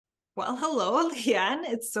Well, hello, Leanne.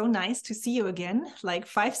 It's so nice to see you again, like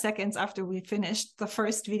 5 seconds after we finished the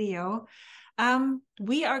first video.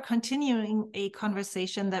 We are continuing a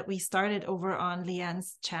conversation that we started over on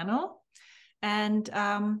Leanne's channel. And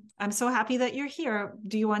I'm so happy that you're here.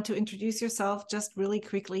 Do you want to introduce yourself just really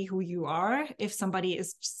quickly who you are if somebody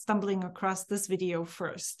is stumbling across this video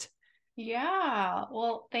first? Yeah,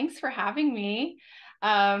 well, thanks for having me.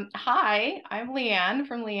 Hi, I'm Leanne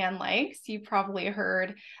from Leanne Likes. You probably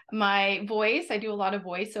heard my voice. I do a lot of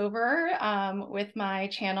voiceover with my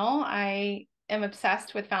channel. I am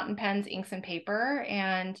obsessed with fountain pens, inks, and paper,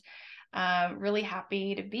 and really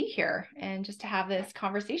happy to be here and just to have this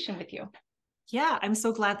conversation with you. Yeah, I'm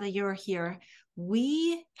so glad that you're here.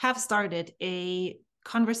 We have started a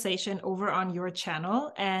conversation over on your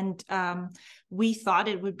channel, and we thought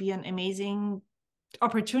it would be an amazing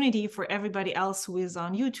opportunity for everybody else who is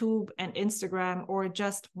on YouTube and Instagram or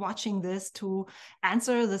just watching this to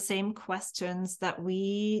answer the same questions that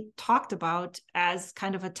we talked about as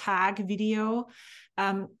kind of a tag video.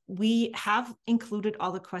 We have included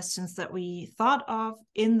all the questions that we thought of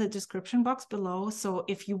in the description box below. So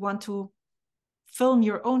if you want to film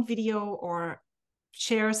your own video or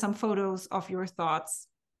share some photos of your thoughts.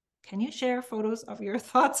 Can you share photos of your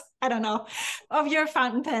thoughts? I don't know, of your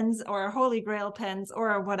fountain pens or Holy Grail pens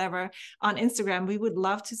or whatever on Instagram. We would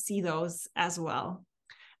love to see those as well.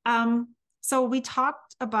 So we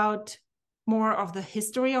talked about more of the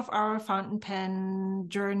history of our fountain pen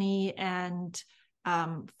journey and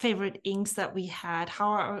favorite inks that we had,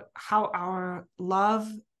 how our love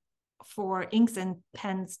for inks and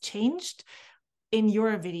pens changed in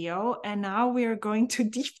your video. And now we're going to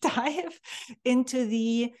deep dive into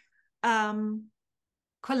the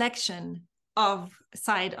collection of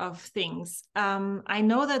side of things. I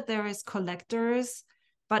know that there is collectors,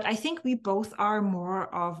 but I think we both are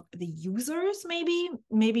more of the users,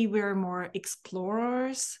 maybe we're more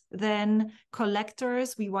explorers than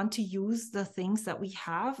collectors. We want to use the things that we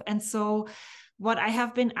have. And so what I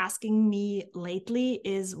have been asking me lately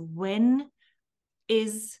is, when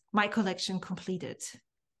is my collection completed?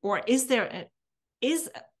 Or is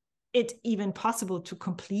it even possible to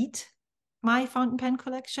complete my fountain pen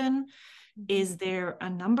collection? Is there a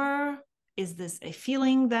number? Is this a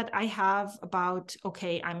feeling that I have about,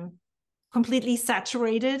 okay, I'm completely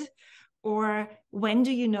saturated? Or when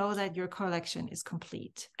do you know that your collection is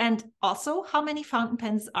complete? And also, how many fountain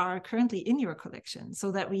pens are currently in your collection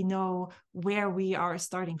so that we know where we are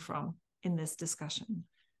starting from in this discussion?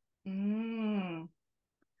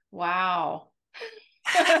 Wow.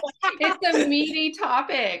 It's a meaty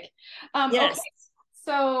topic. Okay, Yes.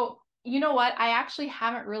 so you know what? I actually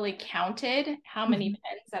haven't really counted how many Mhm.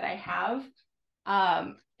 pens that I have.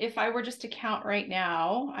 If I were just to count right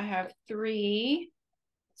now, I have three.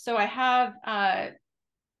 So I have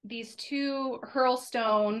these two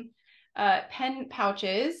Hurlstone pen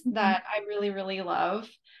pouches Mhm. that I really, really love.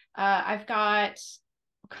 I've got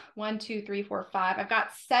one, two, three, four, five. I've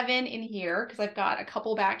got seven in here because I've got a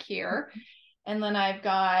couple back here. And then I've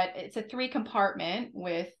got, it's a three compartment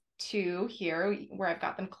with two here where I've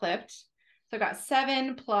got them clipped. So I've got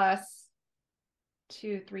seven plus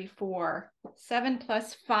two, three, four, seven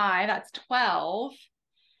plus five, that's 12.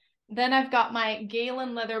 Then I've got my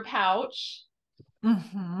Galen leather pouch.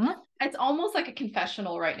 Mm-hmm. It's almost like a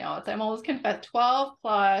confessional right now. I'm almost confessed. 12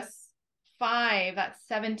 plus five, that's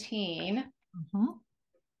 17. Mm-hmm.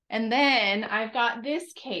 And then I've got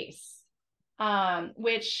this case,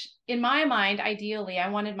 which in my mind, ideally, I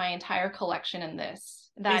wanted my entire collection in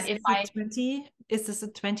this. That Is if this a I, 20? Is this a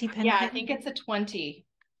 20 pen yeah, I pen? think it's a 20.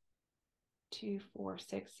 Two, four,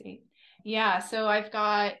 six, eight. Yeah, so I've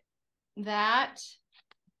got that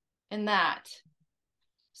and that.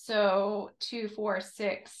 So 2, 4,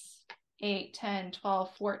 6, 8, 10,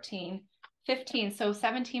 12, 14, 15. So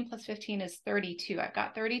 17 plus 15 is 32. I've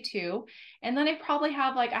got 32. And then I probably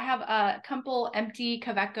have I have a couple empty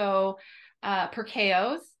Kaweco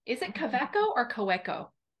Perkeos. Is it Kaweco or Kaweco,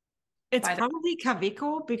 It's by the probably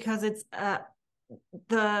Kaweco because it's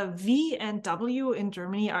the V and W in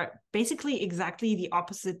Germany are basically exactly the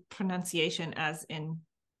opposite pronunciation as in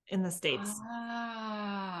the States.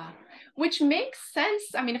 Ah, which makes sense.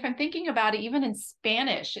 I mean, if I'm thinking about it, even in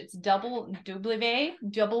Spanish, it's double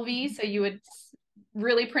V, so you would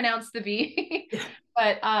really pronounce the V.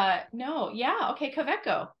 But no, yeah, okay, Kaveco.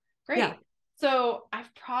 Yeah. Great. So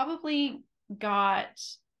I've probably got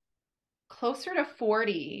closer to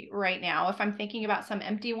 40 right now. If I'm thinking about some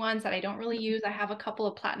empty ones that I don't really use, I have a couple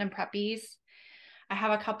of platinum preppies. I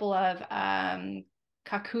have a couple of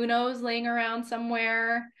Kakunos laying around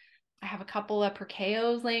somewhere. I have a couple of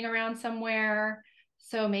Perkeos laying around somewhere.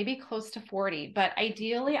 So maybe close to 40, but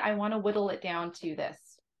ideally I want to whittle it down to this.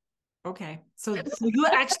 Okay. So you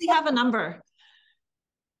actually have a number.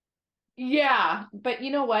 Yeah, but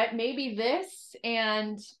you know what? Maybe this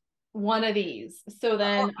and one of these. So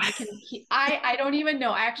then I can keep, I don't even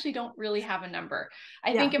know. I actually don't really have a number.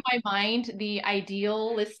 I think Yeah. in my mind, the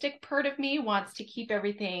idealistic part of me wants to keep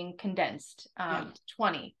everything condensed, Yeah.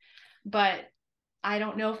 20. But I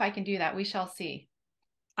don't know if I can do that. We shall see.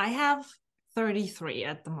 I have 33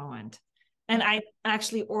 at the moment. And I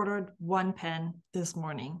actually ordered one pen this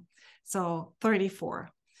morning. So 34.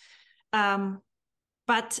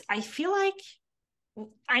 But I feel like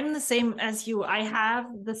I'm the same as you. I have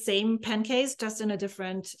the same pen case, just in a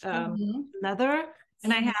different leather.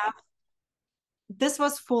 And I have, this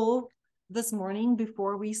was full this morning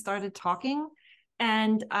before we started talking.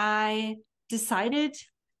 And I decided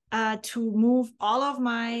to move all of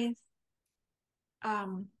my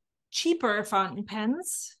cheaper fountain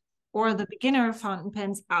pens or the beginner fountain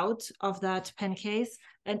pens out of that pen case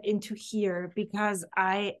and into here, because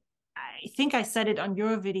I think I said it on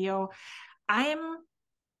your video. I'm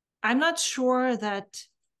not sure that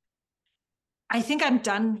I think I'm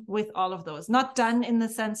done with all of those. Not done in the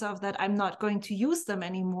sense of that I'm not going to use them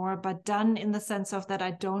anymore, but done in the sense of that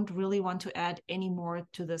I don't really want to add any more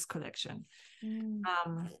to this collection.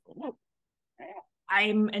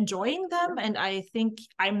 I'm enjoying them, and I think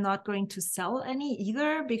I'm not going to sell any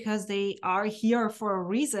either, because they are here for a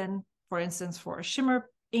reason. For instance, for shimmer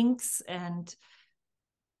inks, and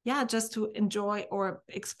yeah, just to enjoy or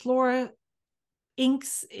explore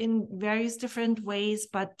inks in various different ways.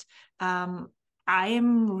 But I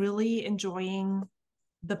am really enjoying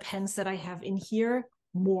the pens that I have in here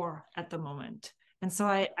more at the moment. And so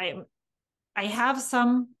I have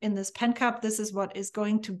some in this pen cup. This is what is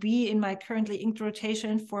going to be in my currently inked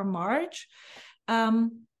rotation for March.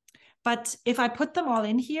 But if I put them all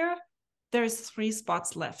in here, there's 3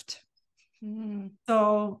 spots left.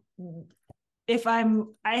 So if I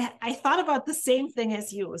thought about the same thing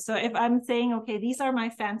as you. So if I'm saying, okay, these are my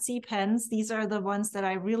fancy pens, these are the ones that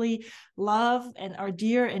I really love and are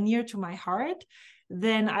dear and near to my heart,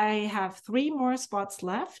 then I have 3 more spots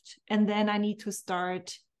left. And then I need to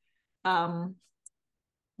start the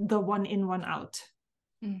one in, one out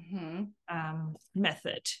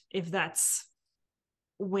method, if that's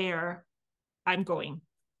where I'm going.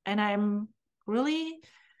 And I'm really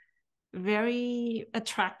very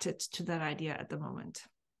attracted to that idea at the moment.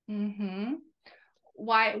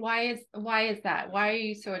 Why is that? Why are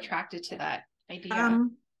you so attracted to that idea?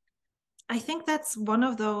 I think that's one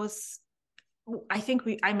of those, I think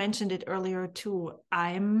I mentioned it earlier too.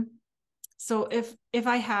 So if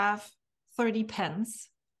I have 30 pens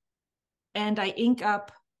and I ink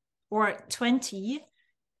up, or 20,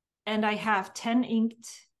 and I have 10 inked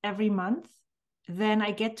every month, then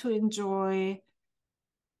I get to enjoy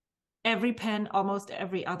every pen almost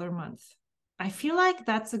every other month. I feel like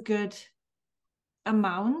that's a good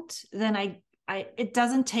amount. Then it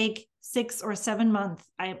doesn't take 6 or 7 months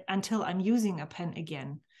until I'm using a pen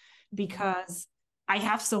again, because I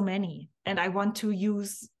have so many and I want to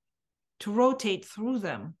rotate through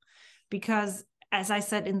them. Because as I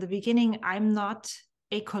said in the beginning, I'm not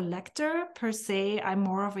a collector per se. I'm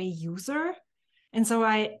more of a user. And so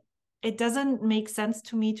it doesn't make sense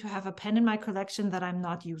to me to have a pen in my collection that I'm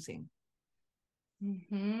not using.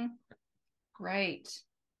 Right.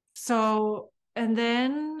 So, and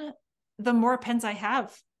then the more pens I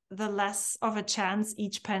have, the less of a chance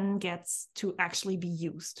each pen gets to actually be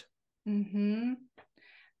used.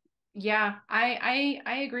 Yeah, I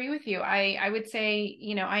agree with you. I would say,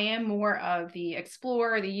 I am more of the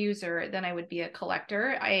explorer, the user, than I would be a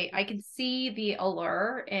collector. I can see the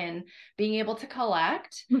allure in being able to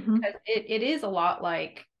collect, because it is a lot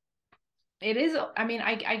like, it is, I mean,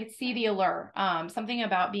 I could see the allure. Something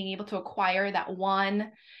about being able to acquire that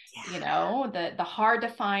one, the hard to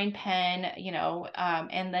find pen,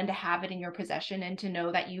 and then to have it in your possession and to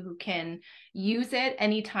know that you can use it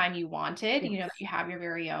anytime you want it, that you have your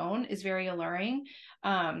very own, is very alluring.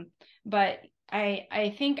 But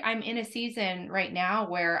I think I'm in a season right now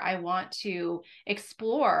where I want to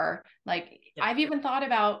explore. Like, I've even thought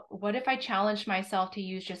about, what if I challenged myself to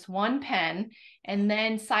use just one pen and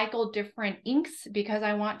then cycle different inks, because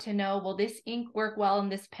I want to know, will this ink work well in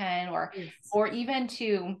this pen, or even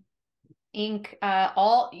to ink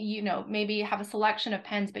all, maybe have a selection of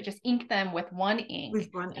pens, but just ink them with one ink.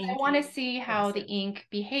 I want to see how the ink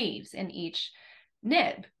behaves in each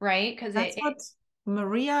nib, right? Because that's what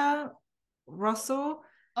Maria Rosso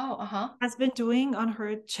has been doing on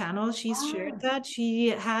her channel. She's shared that she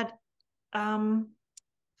had 5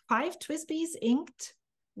 Twisbies inked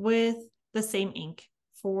with the same ink,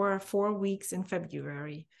 for 4 weeks in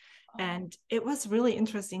February. And it was really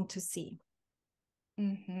interesting to see.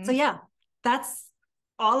 So yeah, that's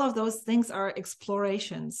all of those things are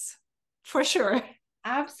explorations for sure.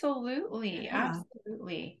 Absolutely. Yeah.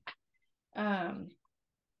 Absolutely.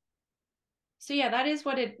 So yeah, that is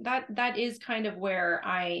what that is kind of where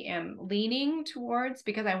I am leaning towards,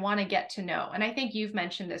 because I want to get to know. And I think you've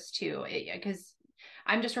mentioned this too, because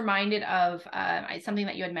I'm just reminded of something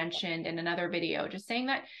that you had mentioned in another video, just saying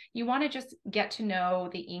that you want to just get to know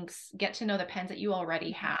the inks, get to know the pens that you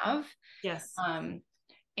already have. Yes.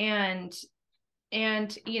 And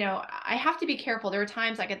I have to be careful. There are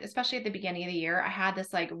times, like especially at the beginning of the year, I had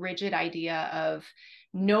this like rigid idea of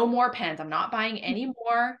no more pens. I'm not buying any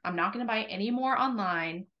more. I'm not going to buy any more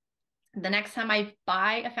online. The next time I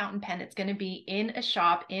buy a fountain pen, it's going to be in a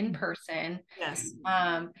shop in person. Yes.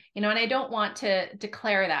 And I don't want to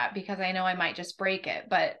declare that because I know I might just break it,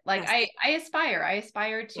 but like Yes. I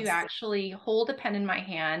aspire to actually hold a pen in my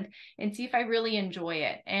hand and see if I really enjoy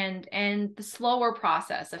it. And the slower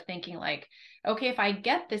process of thinking like, okay, if I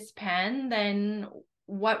get this pen, then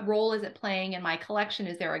what role is it playing in my collection?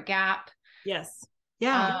 Is there a gap? Yes.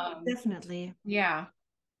 Yeah, definitely. Yeah.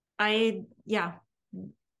 I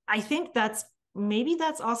think that's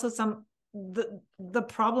also the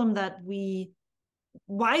problem that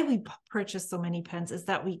why we purchase so many pens is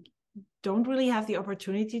that we don't really have the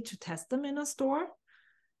opportunity to test them in a store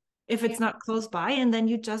if it's not close by, and then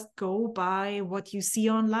you just go by what you see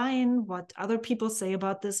online, what other people say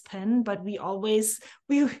about this pen. But it's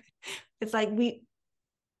like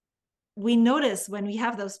we notice when we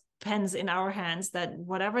have those pens in our hands that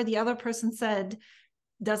whatever the other person said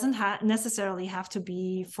doesn't necessarily have to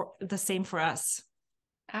be for the same for us.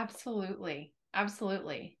 Absolutely.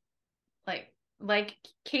 Like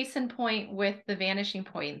case in point with the Vanishing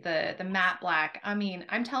Point, the matte black. I mean,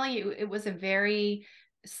 I'm telling you, it was a very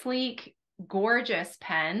sleek, gorgeous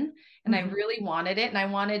pen, and I really wanted it, and I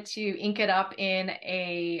wanted to ink it up in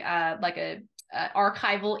a like a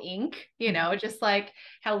archival ink, just like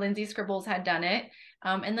how Lindsay Scribbles had done it.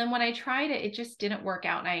 And then when I tried it, it just didn't work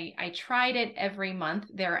out. And I tried it every month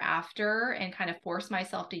thereafter and kind of forced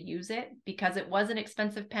myself to use it because it was an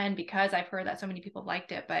expensive pen, because I've heard that so many people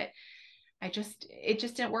liked it, but it just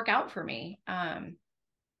didn't work out for me.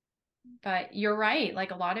 But you're right.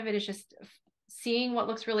 Like a lot of it is just seeing what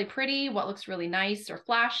looks really pretty, what looks really nice or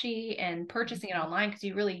flashy, and purchasing it online, because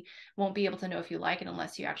you really won't be able to know if you like it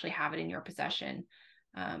unless you actually have it in your possession.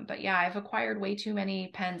 But yeah, I've acquired way too many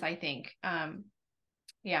pens, I think.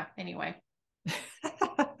 Yeah, anyway.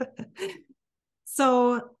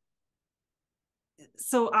 So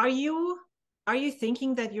are you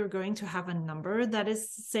thinking that you're going to have a number that is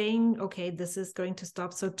saying, okay, this is going to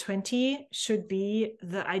stop, so 20 should be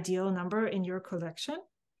the ideal number in your collection?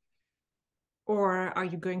 Or are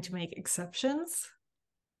you going to make exceptions?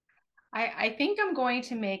 I think I'm going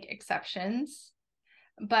to make exceptions.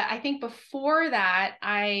 But I think before that,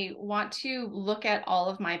 I want to look at all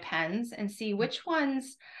of my pens and see which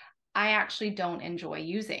ones I actually don't enjoy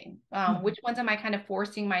using. Which ones am I kind of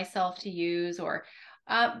forcing myself to use?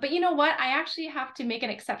 But you know what? I actually have to make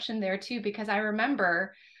an exception there too, because I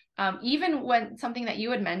remember even when something that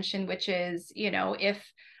you had mentioned, which is, if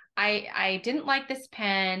I didn't like this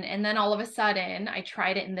pen and then all of a sudden I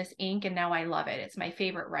tried it in this ink and now I love it. It's my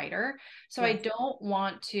favorite writer. So I don't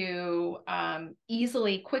want to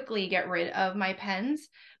quickly get rid of my pens,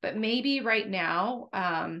 but maybe right now,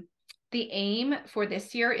 the aim for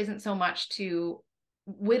this year isn't so much to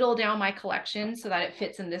whittle down my collection so that it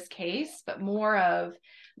fits in this case, but more of,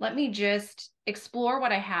 let me just explore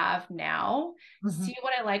what I have now, see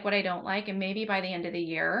what I like, what I don't like. And maybe by the end of the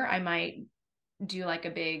year, I might do like a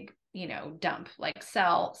big, dump, like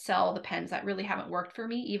sell the pens that really haven't worked for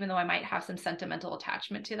me, even though I might have some sentimental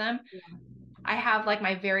attachment to them. I have like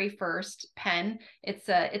my very first pen. It's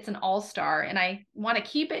an all-star, and I want to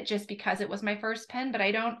keep it just because it was my first pen, but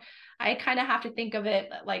I kind of have to think of it,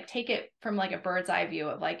 like take it from like a bird's eye view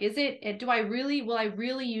of like, will I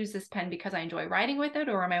really use this pen because I enjoy writing with it?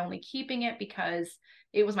 Or am I only keeping it because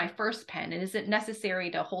it was my first pen? And is it necessary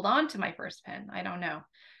to hold on to my first pen? I don't know.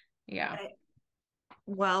 Yeah.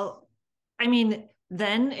 Well, I mean,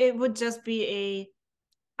 then it would just be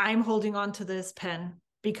I'm holding on to this pen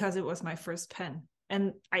because it was my first pen.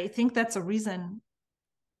 And I think that's a reason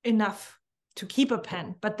enough to keep a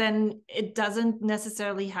pen, but then it doesn't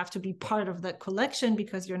necessarily have to be part of that collection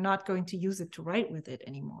because you're not going to use it to write with it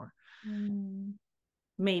anymore.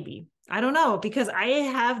 Maybe, I don't know, because I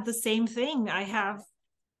have the same thing. I have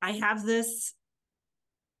this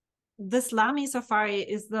Lamy Safari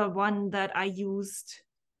is the one that I used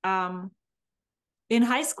in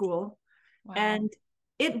high school. Wow. And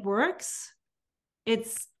it works.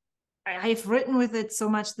 I've written with it so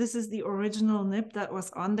much. This is the original nib that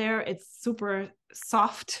was on there. It's super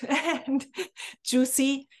soft and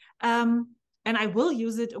juicy. And I will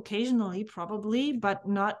use it occasionally, probably, but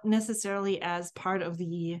not necessarily as part of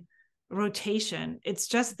the rotation. It's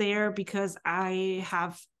just there because I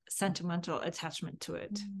have sentimental attachment to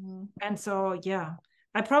it. Mm-hmm. And so, yeah,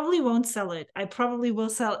 I probably won't sell it. I probably will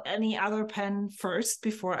sell any other pen first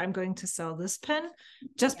before I'm going to sell this pen,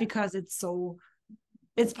 just because it's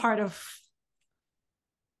part of,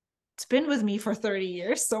 it's been with me for 30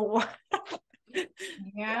 years. So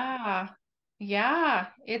yeah.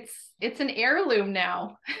 It's an heirloom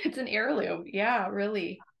now. It's an heirloom. Yeah,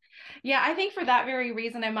 really. Yeah, I think for that very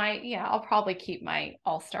reason, I'll probably keep my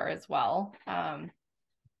All-Star as well.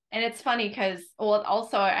 And it's funny because, well,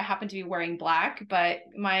 also I happen to be wearing black, but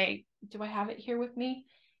do I have it here with me?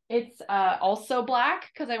 It's also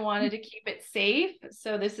black because I wanted to keep it safe.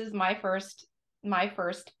 So this is my first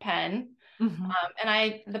pen. Mm-hmm.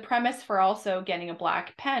 And the premise for also getting a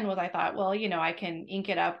black pen was I thought, well, I can ink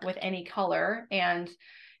it up with any color. And,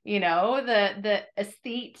 the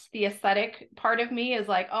aesthetic part of me is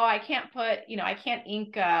like, oh, I can't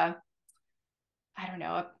ink, I don't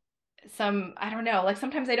know, like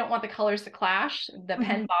sometimes I don't want the colors to clash, the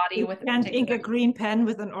pen body with can't ink a green pen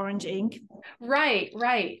with an orange ink. Right.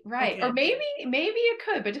 Okay. Or maybe it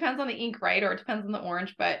could, but it depends on the ink, right? Or it depends on the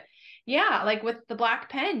orange. But yeah, like with the black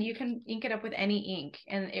pen, you can ink it up with any ink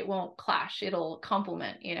and it won't clash. It'll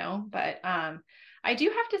complement, But I do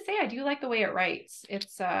have to say I do like the way it writes.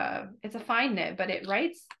 It's a fine nib, but it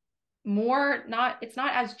writes more, it's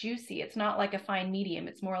not as juicy. It's not like a fine medium.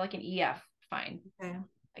 It's more like an EF fine. Okay.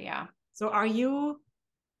 Yeah. So are you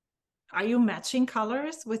matching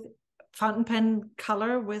colors with fountain pen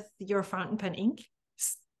color with your fountain pen ink?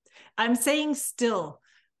 I'm saying still,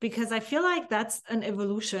 because I feel like that's an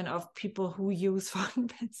evolution of people who use fountain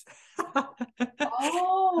pens.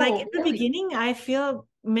 Oh, like in the beginning, I feel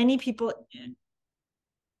many people,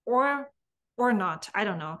 or not, I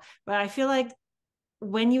don't know, but I feel like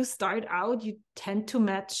when you start out, you tend to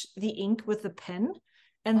match the ink with the pen.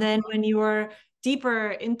 And then when you are deeper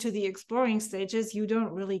into the exploring stages, you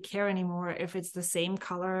don't really care anymore if it's the same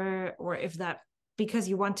color or if that, because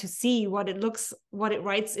you want to see what it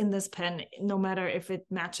writes in this pen, no matter if it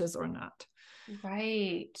matches or not.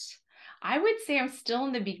 Right. I would say I'm still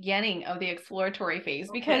in the beginning of the exploratory phase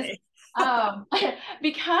because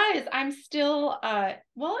because I'm still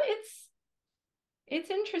well, it's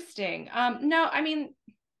interesting. No, I mean,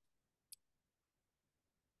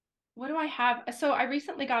 what do I have? So I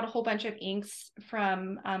recently got a whole bunch of inks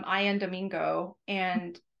from Ian Domingo,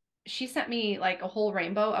 and she sent me like a whole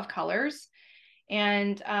rainbow of colors,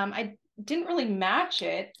 and I didn't really match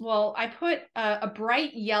it. Well, I put a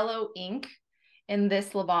bright yellow ink in this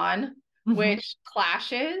Levon, mm-hmm. which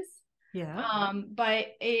clashes. Yeah. But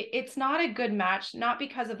it's not a good match, not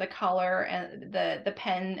because of the color and the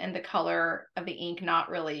pen and the color of the ink not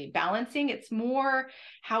really balancing. It's more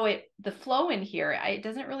how the flow in here. It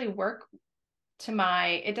doesn't really work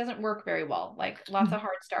it doesn't work very well, like lots mm-hmm. of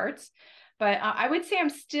hard starts. But I would say I'm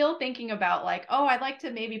still thinking about like, oh, I'd like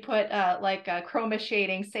to maybe put like a chroma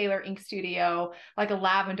shading Sailor Ink Studio, like a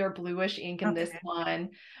lavender bluish ink in this one.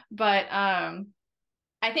 But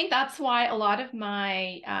I think that's why a lot of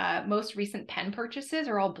my most recent pen purchases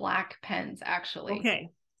are all black pens, actually. Okay.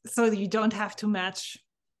 So you don't have to match.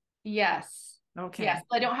 Yes. Okay. Yes.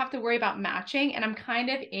 I don't have to worry about matching. And I'm kind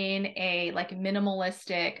of in a like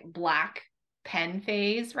minimalistic black pen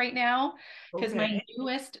phase right now. Because my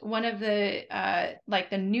newest, one of the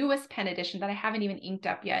like the newest pen edition that I haven't even inked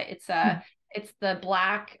up yet, it's the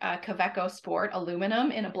black Kaweco Sport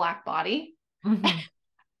aluminum in a black body. Mm-hmm.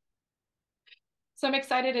 So I'm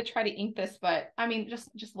excited to try to ink this, but I mean,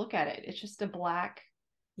 just look at it. It's just a black,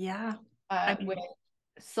 with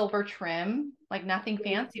silver trim, like nothing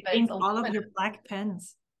fancy, but ink all of your black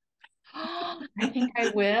pens. I think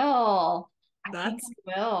I will.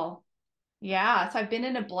 Yeah. So I've been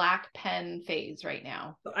in a black pen phase right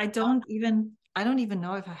now. I don't even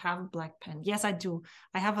know if I have a black pen. Yes, I do.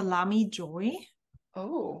 I have a Lamy Joy.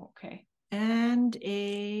 Oh, okay. And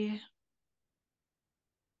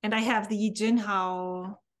I have the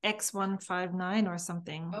Jinhao X159 or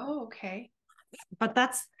something. Oh, okay. But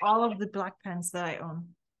that's all of the black pens that I own.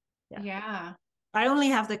 Yeah. I only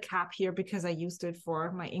have the cap here because I used it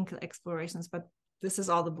for my ink explorations, but this is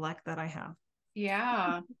all the black that I have.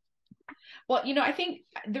 Yeah. Well, I think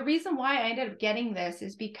the reason why I ended up getting this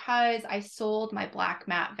is because I sold my black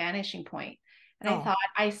matte Vanishing Point. And I thought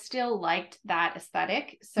I still liked that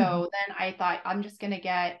aesthetic. So then I thought I'm just going to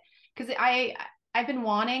get, because I've been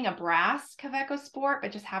wanting a brass Kaweco Sport,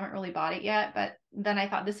 but just haven't really bought it yet. But then I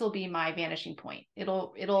thought this will be my vanishing point. This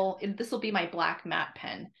will be my black matte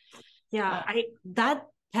pen. Yeah, that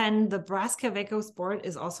pen, the brass Kaweco Sport,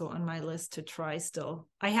 is also on my list to try still.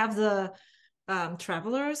 I have the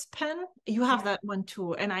Traveler's pen. You have that one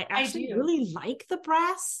too. And I actually really like the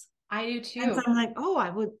brass. I do too. And so I'm like, oh, I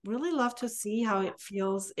would really love to see how it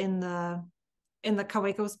feels in the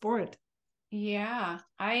Kaweco Sport. Yeah,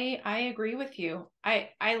 I agree with you. I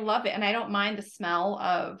love it, and I don't mind the smell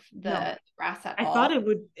of the brass at all. I thought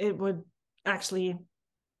it would actually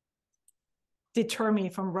deter me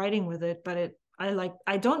from writing with it, but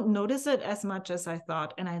I don't notice it as much as I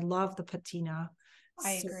thought, and I love the patina.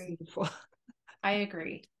 I agree. Beautiful. I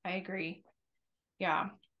agree. Yeah.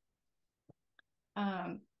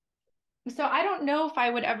 So I don't know if I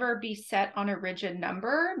would ever be set on a rigid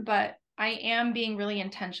number, but I am being really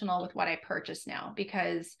intentional with what I purchase now,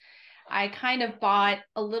 because I kind of bought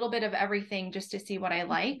a little bit of everything just to see what I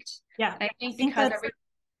liked. Yeah. And I think because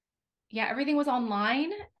everything was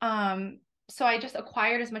online. So I just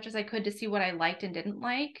acquired as much as I could to see what I liked and didn't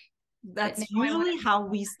like. That's usually how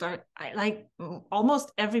we start.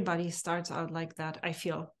 Almost everybody starts out like that. I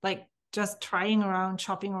feel like just trying around,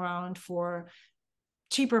 shopping around for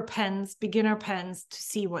cheaper pens, beginner pens, to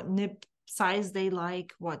see what nib size they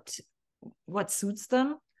like, what suits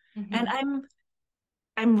them. Mm-hmm. And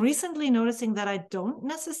I'm recently noticing that I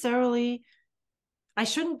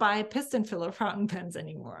shouldn't buy piston filler fountain pens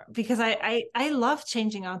anymore, because I love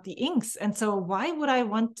changing out the inks. And so why would I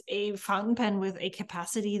want a fountain pen with a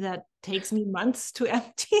capacity that takes me months to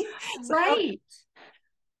empty? Right.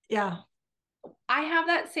 Yeah. I have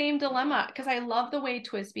that same dilemma, because I love the way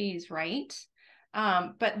TWSBIs write.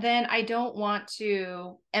 But then I don't want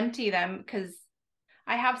to empty them, because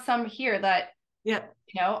I have some here that,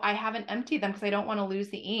 I haven't emptied them because I don't want to lose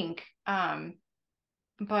the ink.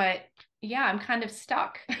 But yeah, I'm kind of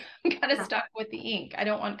stuck. I'm kind of stuck with the ink. I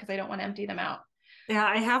don't want to empty them out. Yeah,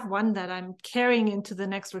 I have one that I'm carrying into the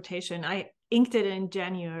next rotation. I inked it in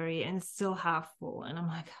January and it's still half full. And I'm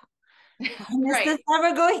like, when is this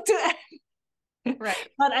ever going to end? Right.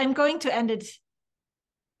 But I'm going to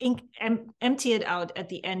empty it out at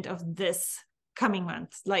the end of this coming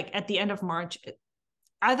month, like at the end of March.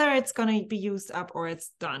 Either it's going to be used up or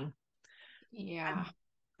it's done. Yeah.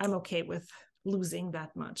 I'm okay with losing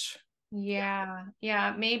that much. Yeah.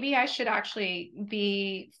 Maybe I should actually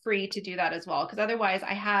be free to do that as well, because otherwise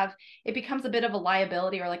it becomes a bit of a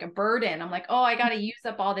liability or like a burden. I'm like, oh, I got to use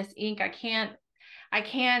up all this ink. I can't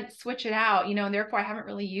switch it out, and therefore I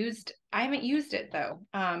haven't used it though,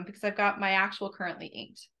 because I've got my actual currently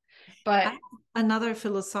inked. But another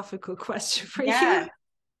philosophical question for you.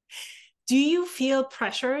 Do you feel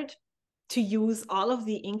pressured to use all of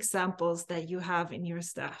the ink samples that you have in your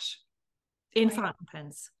stash in fountain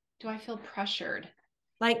pens? Do I feel pressured?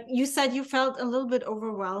 Like you said, you felt a little bit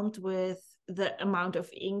overwhelmed with the amount of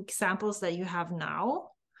ink samples that you have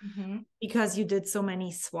now, because you did so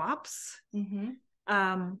many swaps. But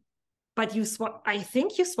I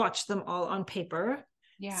think you swatched them all on paper.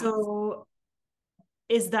 Yeah. So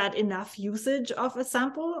is that enough usage of a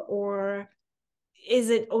sample, or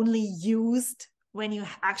is it only used when you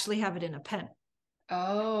actually have it in a pen?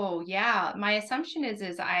 Oh, yeah. My assumption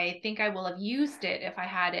is I think I will have used it if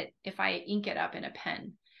I ink it up in a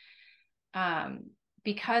pen.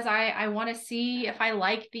 Because I want to see if I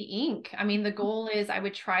like the ink. I mean, the goal is I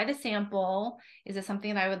would try the sample. Is it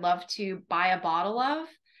something that I would love to buy a bottle of?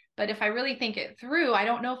 But if I really think it through, I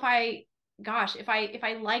don't know if I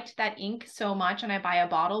liked that ink so much and I buy a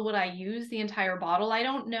bottle, would I use the entire bottle? I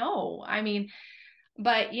don't know. I mean,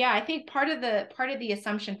 but yeah, I think part of the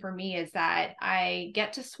assumption for me is that I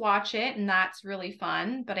get to swatch it and that's really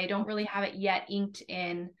fun, but I don't really have it yet inked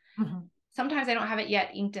in. Sometimes I don't have it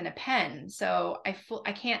yet inked in a pen. So I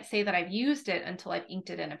can't say that I've used it until I've inked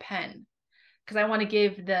it in a pen, because I want to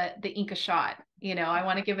give the ink a shot. I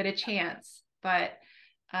want to give it a chance. But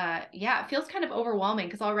it feels kind of overwhelming,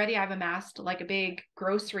 because already I've amassed like a big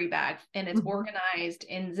grocery bag and it's organized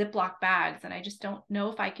in Ziploc bags, and I just don't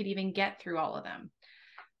know if I could even get through all of them.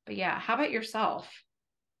 But yeah, how about yourself?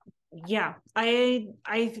 Yeah,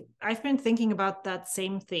 I've been thinking about that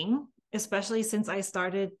same thing, especially since I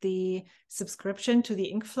started the subscription to the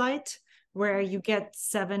Ink Flight, where you get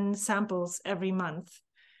 7 samples every month.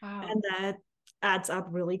 Wow. And that adds up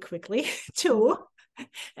really quickly too.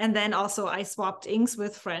 And then also I swapped inks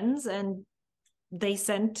with friends, and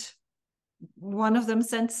one of them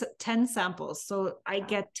sent 10 samples. So I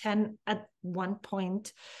get 10 at one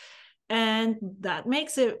point, and that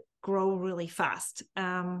makes it grow really fast.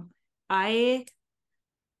 I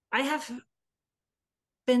have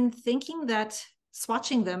been thinking that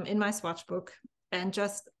swatching them in my swatch book and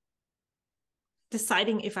just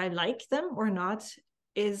deciding if I like them or not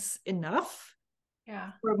is enough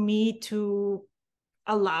for me to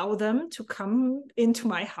allow them to come into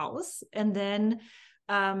my house. And then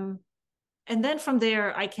from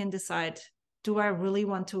there, I can decide, do I really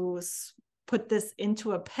want to put this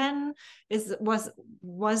into a pen? Was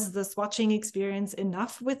the swatching experience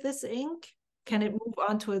enough with this ink? Can it move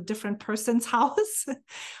on to a different person's house?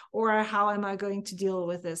 Or how am I going to deal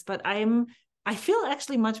with this? But I feel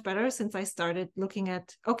actually much better since I started looking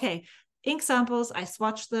at, okay, ink samples, I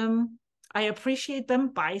swatch them, I appreciate them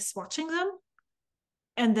by swatching them,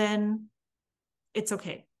 and then it's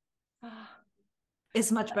okay.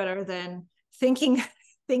 It's much better than thinking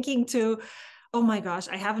to, oh my gosh,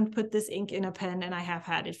 I haven't put this ink in a pen and I have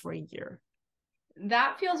had it for a year.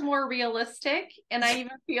 That feels more realistic. And I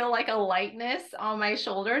even feel like a lightness on my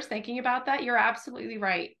shoulders thinking about that. You're absolutely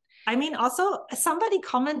right. I mean, also somebody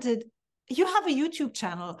commented, you have a YouTube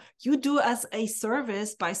channel. You do us a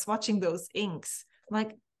service by swatching those inks. I'm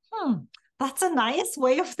like, that's a nice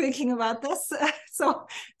way of thinking about this.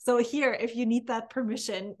 So here, if you need that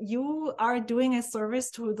permission, you are doing a service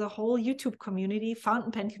to the whole YouTube community,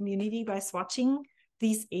 fountain pen community, by swatching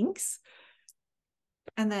these inks.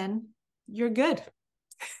 And then you're good.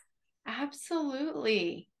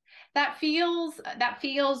 Absolutely. That feels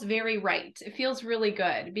very right. It feels really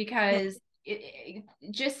good because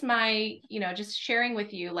just my, just sharing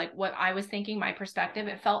with you, like what I was thinking, my perspective,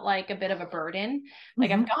 it felt like a bit of a burden. Like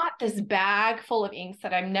I've got this bag full of inks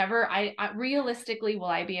that I realistically, will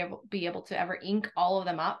I be able to ever ink all of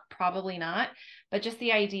them up? Probably not. But just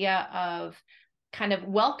the idea of kind of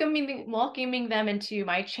welcoming them into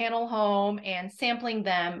my channel home and sampling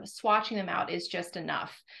them, swatching them out is just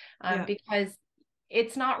enough. Because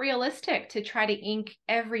it's not realistic to try to ink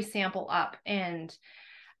every sample up. And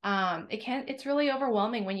it's really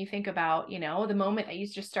overwhelming when you think about, the moment that you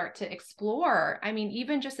just start to explore. I mean,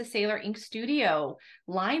 even just the Sailor Ink Studio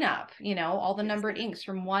lineup, all the numbered inks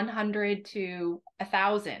from 100 to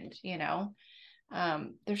 1,000,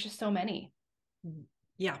 there's just so many.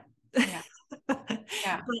 Yeah. Yeah.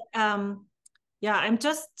 Yeah. But, I'm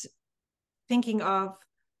just thinking of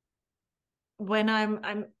when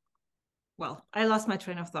well, I lost my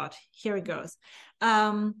train of thought. Here it goes.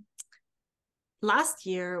 Last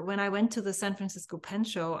year, when I went to the San Francisco Pen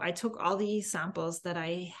Show, I took all the samples that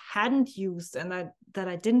I hadn't used and that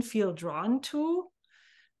I didn't feel drawn to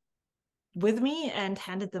with me and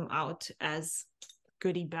handed them out as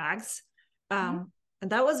goodie bags. And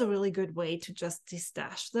that was a really good way to just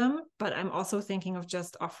destash them. But I'm also thinking of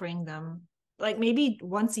just offering them like maybe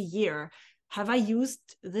once a year. Have I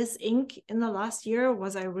used this ink in the last year?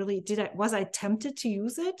 Was I tempted to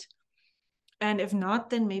use it? And if not,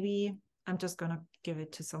 then maybe I'm just going to give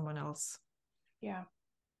it to someone else. Yeah.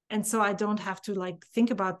 And so I don't have to like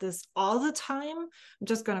think about this all the time. I'm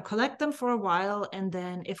just going to collect them for a while. And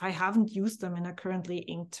then if I haven't used them in a currently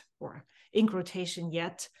inked or ink rotation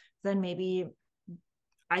yet, then maybe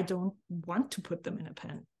I don't want to put them in a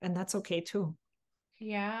pen. And that's okay too.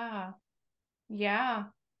 Yeah. Yeah.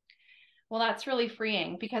 Well, that's really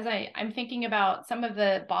freeing because I'm thinking about some of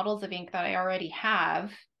the bottles of ink that I already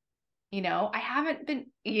have. I haven't been,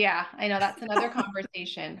 I know that's another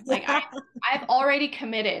conversation. Like I've already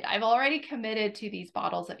committed. I've already committed to these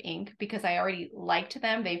bottles of ink because I already liked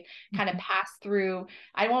them. They've kind of passed through,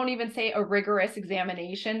 I won't even say a rigorous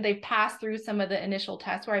examination. They've passed through some of the initial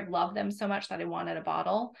tests where I've loved them so much that I wanted a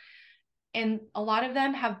bottle. And a lot of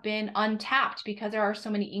them have been untapped because there are so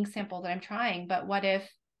many ink samples that I'm trying. But what if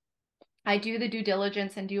I do the due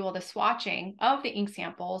diligence and do all the swatching of the ink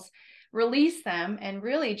samples, release them, and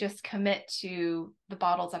really just commit to the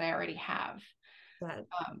bottles that I already have? That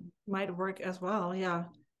might work as well. Yeah.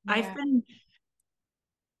 I've been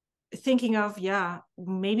thinking of,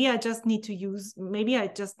 maybe I just need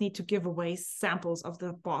to give away samples of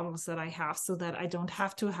the bottles that I have so that I don't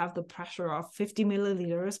have to have the pressure of 50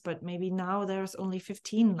 milliliters, but maybe now there's only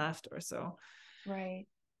 15 left or so. Right.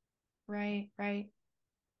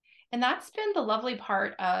 And that's been the lovely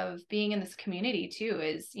part of being in this community too,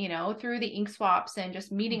 is, through the ink swaps and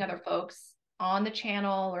just meeting other folks on the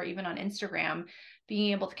channel or even on Instagram,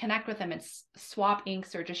 being able to connect with them and swap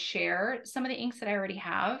inks or just share some of the inks that I already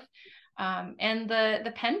have. And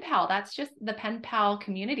the pen pal, that's just the pen pal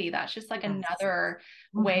community. That's just like another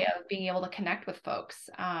way of being able to connect with folks.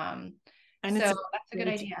 And so that's a good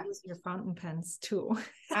idea. Use your fountain pens too.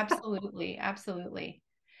 Absolutely.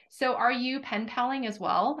 So are you pen paling as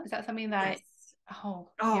well? Is that something that,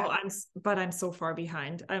 yes. I'm so far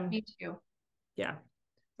behind. Me too. Yeah.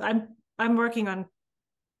 I'm working on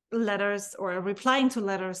letters or replying to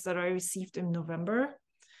letters that I received in November.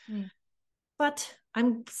 But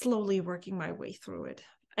I'm slowly working my way through it.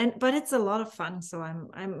 But it's a lot of fun. So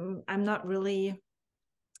I'm not really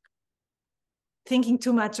thinking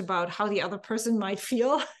too much about how the other person might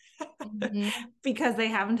feel because they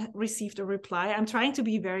haven't received a reply. I'm trying to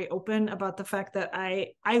be very open about the fact that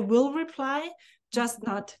I will reply, just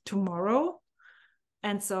not tomorrow.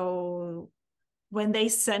 And so when they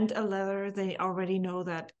send a letter, they already know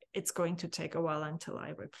that it's going to take a while until I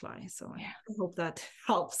reply. So I hope that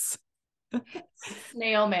helps.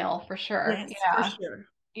 Snail mail for sure. Yes, Yeah. for sure.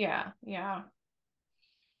 Yeah. Yeah.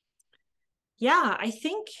 Yeah, I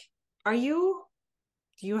think,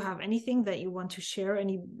 do you have anything that you want to share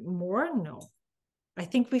any more? No. I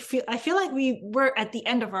feel like we were at the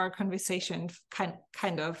end of our conversation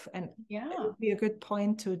kind of, and it would be a good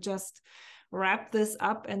point to just wrap this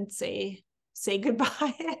up and say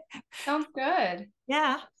goodbye. Sounds good.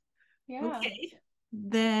 Yeah. Yeah. Okay.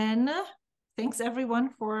 Then thanks everyone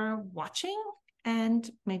for watching and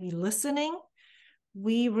maybe listening.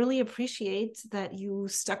 We really appreciate that you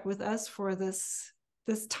stuck with us for this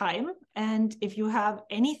time. And if you have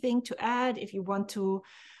anything to add, if you want to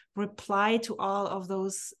reply to all of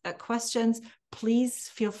those questions, please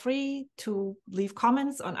feel free to leave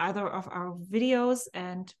comments on either of our videos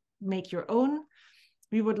and make your own.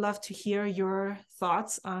 We would love to hear your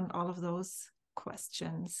thoughts on all of those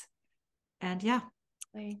questions. And yeah,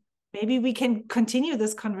 maybe we can continue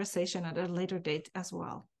this conversation at a later date as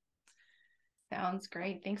well. Sounds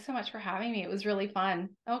great. Thanks so much for having me. It was really fun.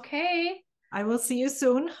 Okay. I will see you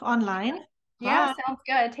soon online. Yeah, Bye. sounds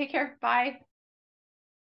good. Take care. Bye.